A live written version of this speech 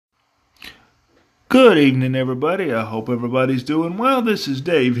Good evening, everybody. I hope everybody's doing well. This is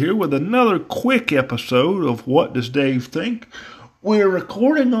Dave here with another quick episode of What Does Dave Think? We're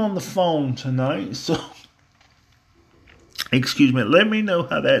recording on the phone tonight, so let me know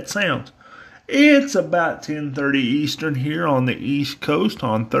how that sounds. It's about 10:30 Eastern here on the East Coast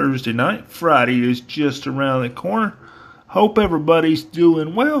on Thursday night. Friday is just around the corner. Hope everybody's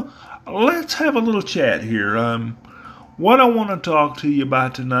doing well. Let's have a little chat here. What I want to talk to you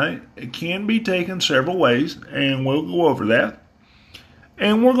about tonight, it can be taken several ways, and we'll go over that.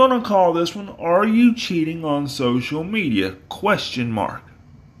 And we're going to call this one, Are You Cheating on Social Media? ?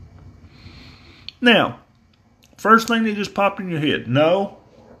 Now, first thing that just popped in your head, no,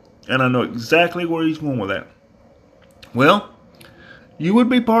 and I know exactly where he's going with that. Well, you would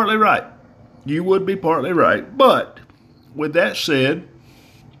be partly right. But, with that said,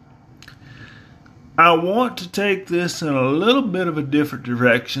 I want to take this in a little bit of a different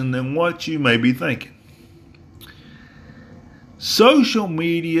direction than what you may be thinking. Social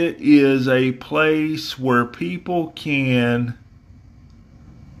media is a place where people can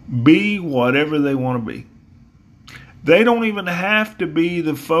be whatever they want to be. They don't even have to be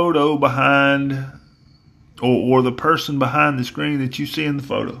the photo behind or the person behind the screen that you see in the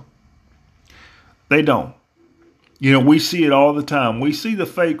photo. They don't. You know, we see it all the time. We see the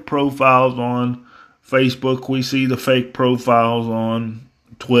fake profiles on Facebook, we see the fake profiles on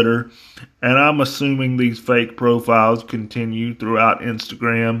Twitter, and I'm assuming these fake profiles continue throughout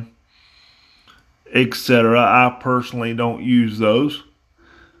Instagram, etc. I personally don't use those.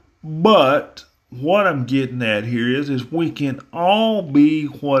 But what I'm getting at here is we can all be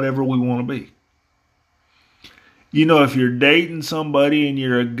whatever we want to be. You know, if you're dating somebody and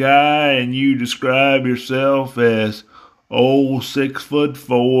you're a guy and you describe yourself as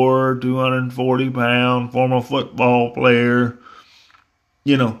 6'4", 240 pound, former football player.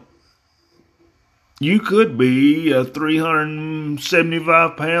 You know, you could be a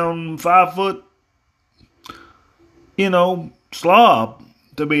 375 pound, 5 foot, slob,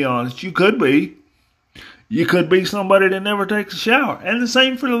 to be honest. You could be. You could be somebody that never takes a shower. And the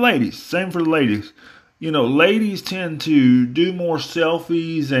same for the ladies. You know, ladies tend to do more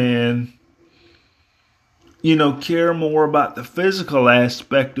selfies and care more about the physical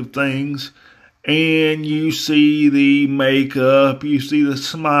aspect of things. And you see the makeup, you see the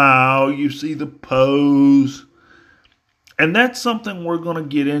smile, you see the pose. And that's something we're going to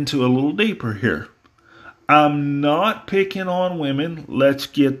get into a little deeper here. I'm not picking on women. Let's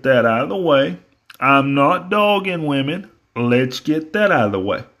get that out of the way. I'm not dogging women. Let's get that out of the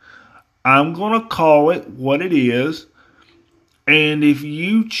way. I'm going to call it what it is. And if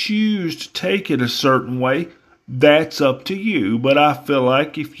you choose to take it a certain way, that's up to you. But I feel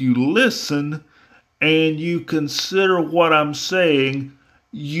like if you listen and you consider what I'm saying,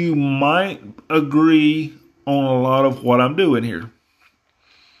 you might agree on a lot of what I'm doing here.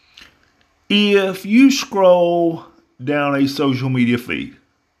 If you scroll down a social media feed,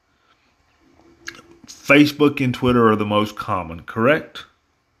 Facebook and Twitter are the most common, correct?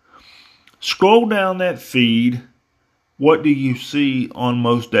 Scroll down that feed. What do you see on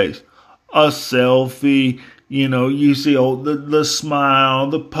most days? A selfie, you see the smile,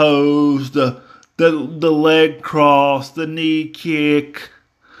 the pose, the leg cross, the knee kick,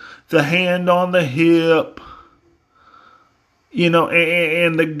 the hand on the hip,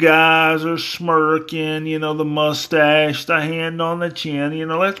 and the guys are smirking, the mustache, the hand on the chin.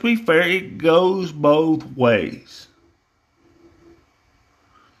 Let's be fair, it goes both ways.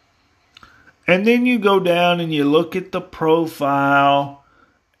 And then you go down and you look at the profile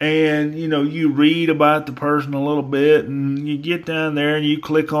and, you read about the person a little bit and you get down there and you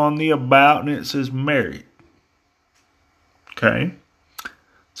click on the about and it says married. Okay.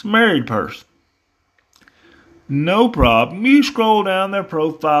 It's a married person. No problem. You scroll down their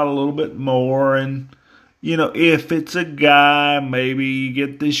profile a little bit more and, if it's a guy, maybe you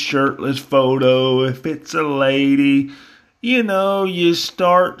get this shirtless photo. If it's a lady, you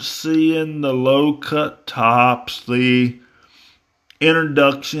start seeing the low-cut tops, the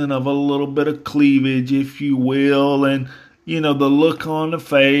introduction of a little bit of cleavage, if you will, and, the look on the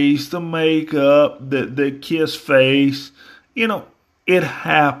face, the makeup, the kiss face. It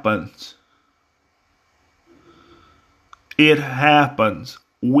happens. It happens.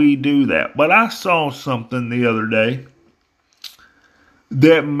 We do that. But I saw something the other day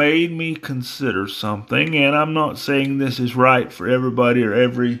that made me consider something, and I'm not saying this is right for everybody or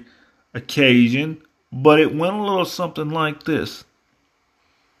every occasion, but it went a little something like this.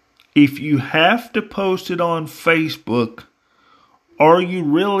 If you have to post it on Facebook, are you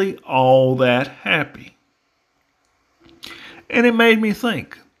really all that happy? And it made me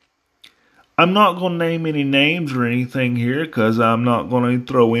think. I'm not going to name any names or anything here because I'm not going to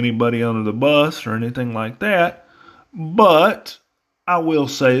throw anybody under the bus or anything like that. But I will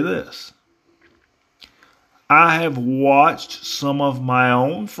say this. I have watched some of my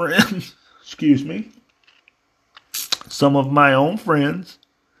own friends, some of my own friends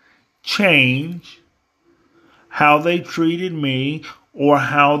change how they treated me or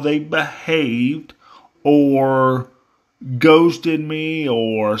how they behaved or ghosted me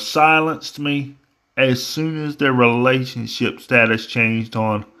or silenced me as soon as their relationship status changed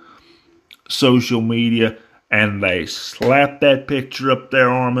on social media, and they slapped that picture up there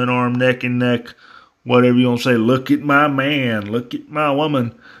arm in arm, neck in neck, whatever you want to say. Look at my man, look at my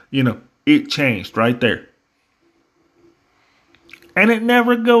woman. It changed right there. And it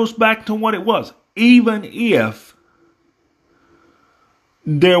never goes back to what it was. Even if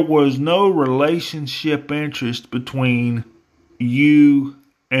there was no relationship interest between you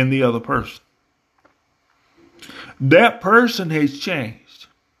and the other person. That person has changed.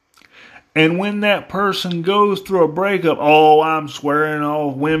 And when that person goes through a breakup, oh, I'm swearing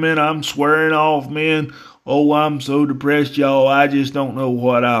off women, I'm swearing off men, oh, I'm so depressed, y'all, I just don't know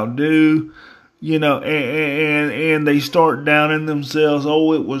what I'll do. And they start downing themselves,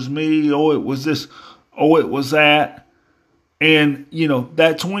 oh, it was me, oh, it was this, oh, it was that. And,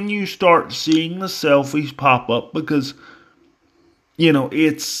 that's when you start seeing the selfies pop up because,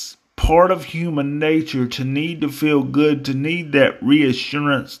 it's part of human nature to need to feel good, to need that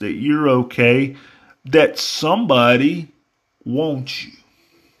reassurance that you're okay, that somebody wants you.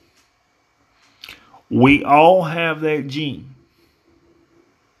 We all have that gene.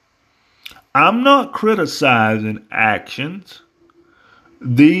 I'm not criticizing actions.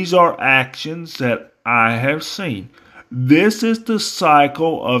 These are actions that I have seen. This is the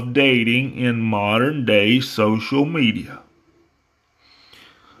cycle of dating in modern day social media.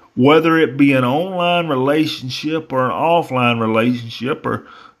 Whether it be an online relationship or an offline relationship or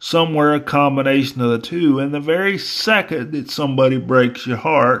somewhere a combination of the two, and the very second that somebody breaks your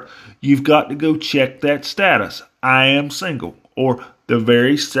heart, you've got to go check that status. I am single. Or the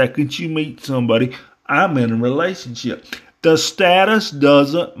very second you meet somebody, I'm in a relationship. The status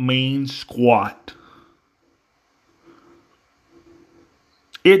doesn't mean squat.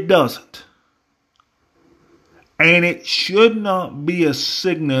 It doesn't. And it should not be a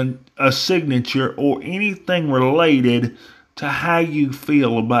signature or anything related to how you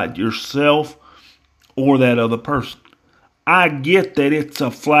feel about yourself or that other person. I get that it's a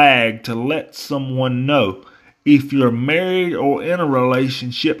flag to let someone know if you're married or in a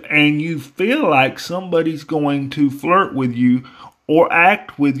relationship and you feel like somebody's going to flirt with you or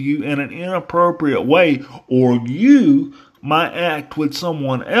act with you in an inappropriate way, or you might act with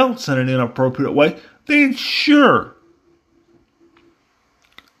someone else in an inappropriate way, then sure,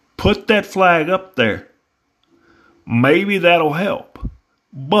 put that flag up there. Maybe that'll help.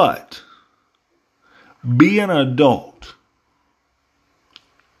 But be an adult.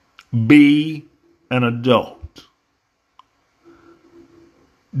 Be an adult.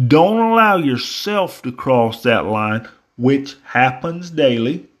 Don't allow yourself to cross that line, which happens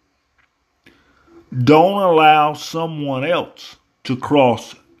daily. Don't allow someone else to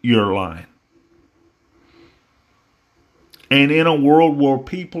cross your line. And in a world where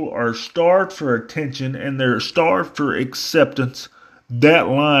people are starved for attention and they're starved for acceptance, that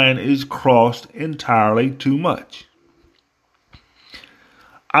line is crossed entirely too much.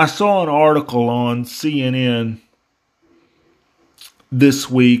 I saw an article on CNN this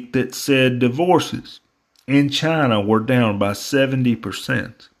week that said divorces in China were down by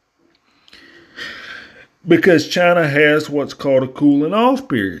 70%. Because China has what's called a cooling off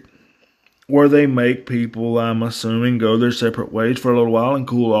period, where they make people, I'm assuming, go their separate ways for a little while and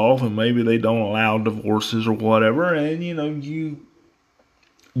cool off, and maybe they don't allow divorces or whatever. And,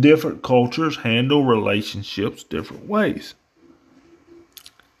 different cultures handle relationships different ways.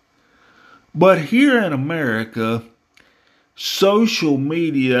 But here in America, social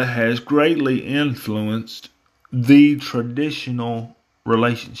media has greatly influenced the traditional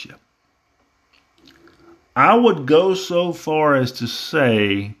relationship. I would go so far as to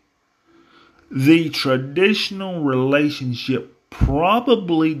say the traditional relationship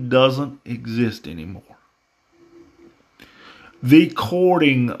probably doesn't exist anymore. The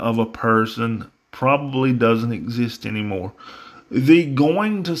courting of a person probably doesn't exist anymore. The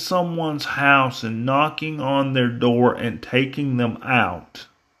going to someone's house and knocking on their door and taking them out,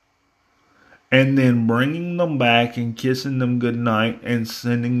 and then bringing them back and kissing them goodnight and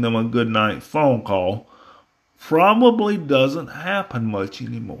sending them a goodnight phone call, probably doesn't happen much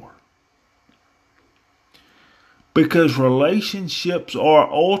anymore. Because relationships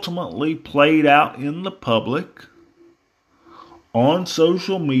are ultimately played out in the public on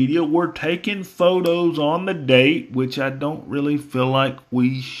social media. We're taking photos on the date, which I don't really feel like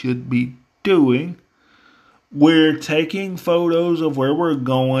we should be doing. We're taking photos of where we're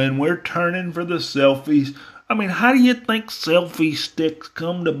going. We're turning for the selfies. I mean, how do you think selfie sticks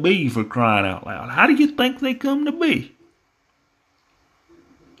come to be, for crying out loud? How do you think they come to be?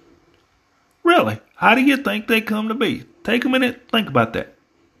 Really, how do you think they come to be? Take a minute, think about that.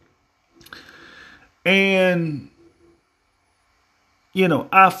 And,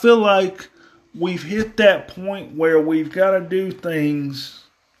 I feel like we've hit that point where we've got to do things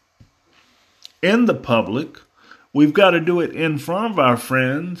in the public. We've got to do it in front of our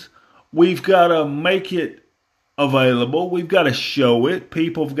friends. We've got to make it available. We've got to show it.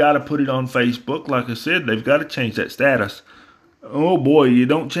 People have got to put it on Facebook. Like I said, they've got to change that status. Oh boy, you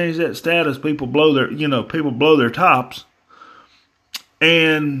don't change that status, people blow their tops.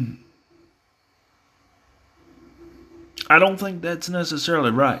 And I don't think that's necessarily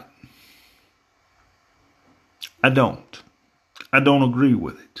right. I don't agree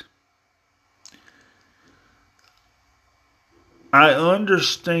with it. I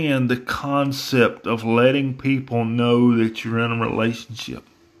understand the concept of letting people know that you're in a relationship.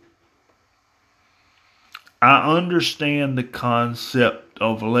 I understand the concept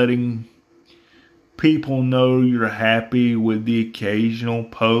of letting people know you're happy with the occasional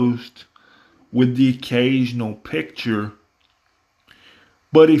post, with the occasional picture.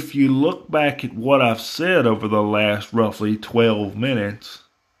 But if you look back at what I've said over the last roughly 12 minutes,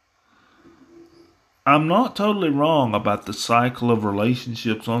 I'm not totally wrong about the cycle of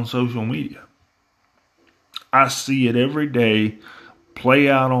relationships on social media. I see it every day play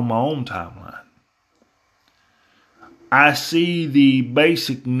out on my own timeline. I see the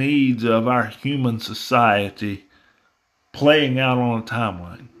basic needs of our human society playing out on a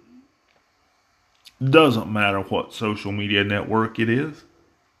timeline. Doesn't matter what social media network it is.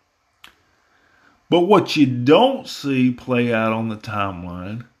 But what you don't see play out on the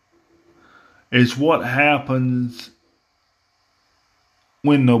timeline is what happens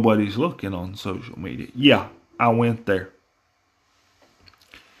when nobody's looking on social media. Yeah, I went there.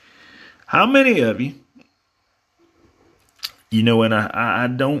 How many of you, and I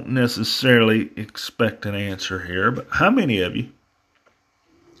don't necessarily expect an answer here, but how many of you,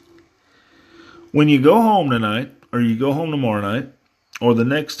 when you go home tonight, or you go home tomorrow night, or the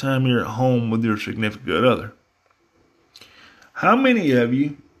next time you're at home with your significant other, how many of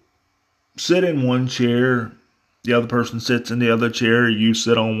you sit in one chair, the other person sits in the other chair, or you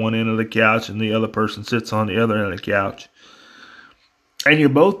sit on one end of the couch and the other person sits on the other end of the couch, and you're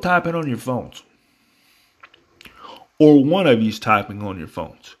both typing on your phones? Or one of you's typing on your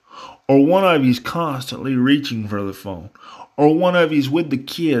phones. Or one of you's constantly reaching for the phone. Or one of you's with the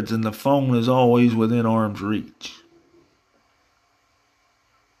kids and the phone is always within arm's reach.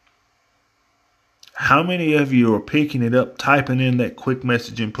 How many of you are picking it up, typing in that quick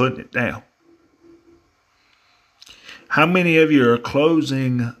message and putting it down? How many of you are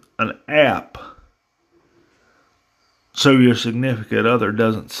closing an app so your significant other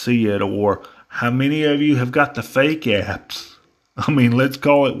doesn't see it? Or how many of you have got the fake apps? I mean, let's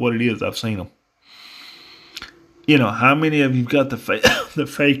call it what it is. I've seen them. How many of you have got the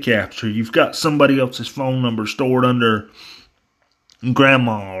fake apps, or you've got somebody else's phone number stored under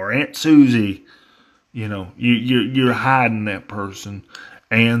Grandma or Aunt Susie? You're hiding that person,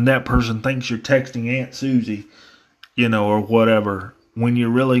 and that person thinks you're texting Aunt Susie, or whatever, when you're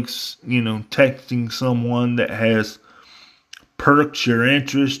really, texting someone that has perks your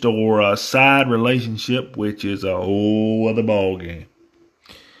interest or a side relationship, which is a whole other ballgame.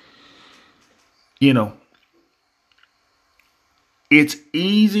 It's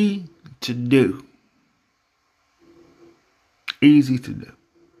easy to do. Easy to do.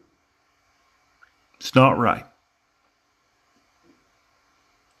 It's not right.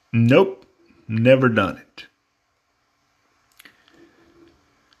 Nope, never done it.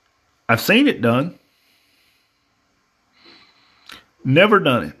 I've seen it done. Never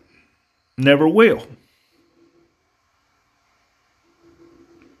done it. Never will.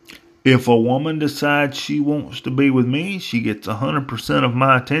 If a woman decides she wants to be with me, she gets 100% of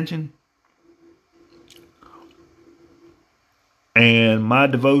my attention and my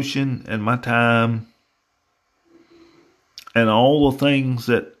devotion and my time and all the things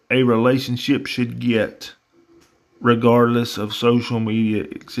that a relationship should get, regardless of social media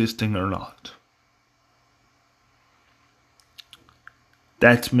existing or not.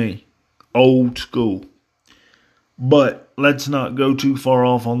 That's me. Old school. But let's not go too far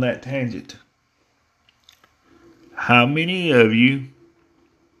off on that tangent. How many of you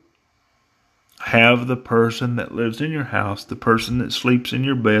have the person that lives in your house, the person that sleeps in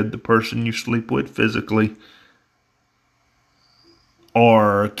your bed, the person you sleep with physically,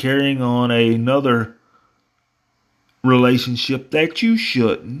 are carrying on another relationship that you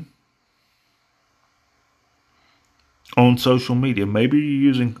shouldn't on social media? Maybe you're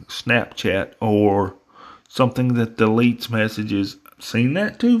using Snapchat or something that deletes messages. I've seen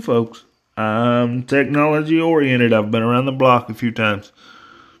that too, folks. I'm technology oriented. I've been around the block a few times.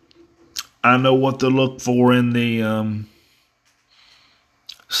 I know what to look for in the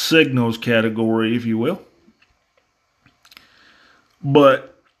signals category, if you will.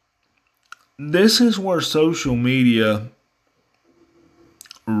 But this is where social media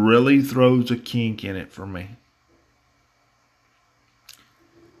really throws a kink in it for me.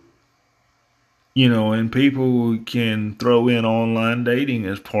 You know, and people can throw in online dating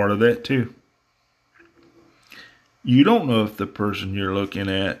as part of that too. You don't know if the person you're looking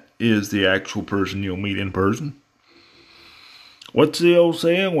at is the actual person you'll meet in person. What's the old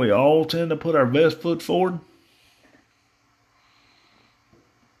saying? We all tend to put our best foot forward.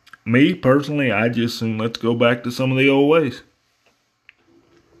 Me, personally, I just assume let's go back to some of the old ways.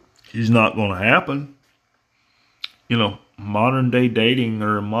 It's not going to happen. You know, modern day dating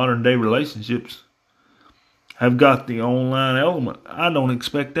or modern day relationships have got the online element. I don't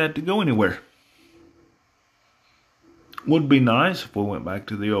expect that to go anywhere. Would be nice if we went back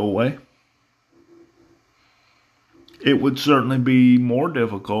to the old way. It would certainly be more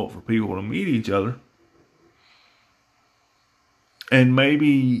difficult for people to meet each other. And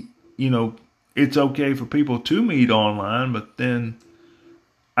maybe, you know, it's okay for people to meet online, but then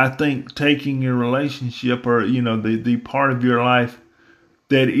I think taking your relationship or, you know, the part of your life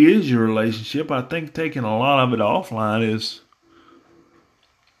that is your relationship, I think taking a lot of it offline is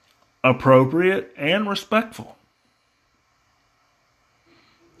appropriate and respectful.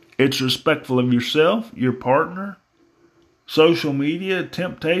 It's respectful of yourself, your partner, social media,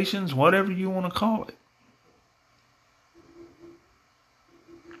 temptations, whatever you want to call it.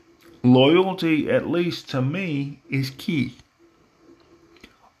 Loyalty, at least to me, is key.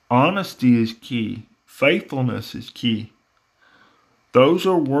 Honesty is key. Faithfulness is key. Those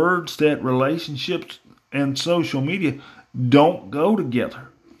are words that relationships and social media don't go together.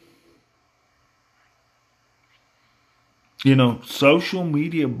 You know, social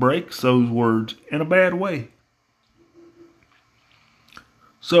media breaks those words in a bad way.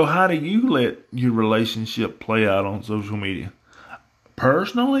 So how do you let your relationship play out on social media?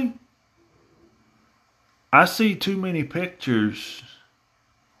 Personally, I see too many pictures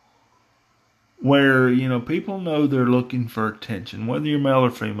where, you know, people know they're looking for attention, whether you're male or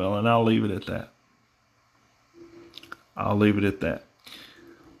female, and I'll leave it at that.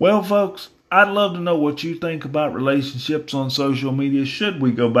 Well, folks, I'd love to know what you think about relationships on social media. Should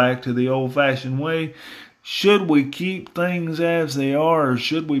we go back to the old-fashioned way? Should we keep things as they are, or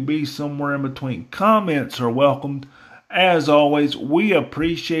should we be somewhere in between? Comments are welcomed. As always, we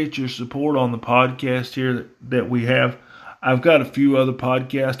appreciate your support on the podcast here that we have. I've got a few other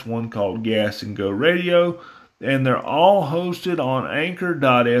podcasts, one called Gas and Go Radio, and they're all hosted on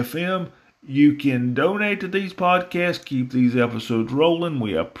Anchor.fm. You can donate to these podcasts, keep these episodes rolling.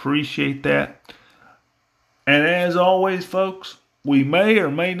 We appreciate that. And as always, folks, we may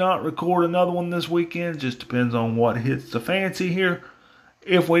or may not record another one this weekend. Just depends on what hits the fancy here.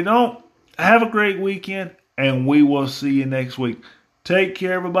 If we don't, have a great weekend, and we will see you next week. Take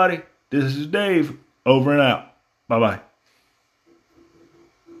care, everybody. This is Dave, over and out. Bye-bye.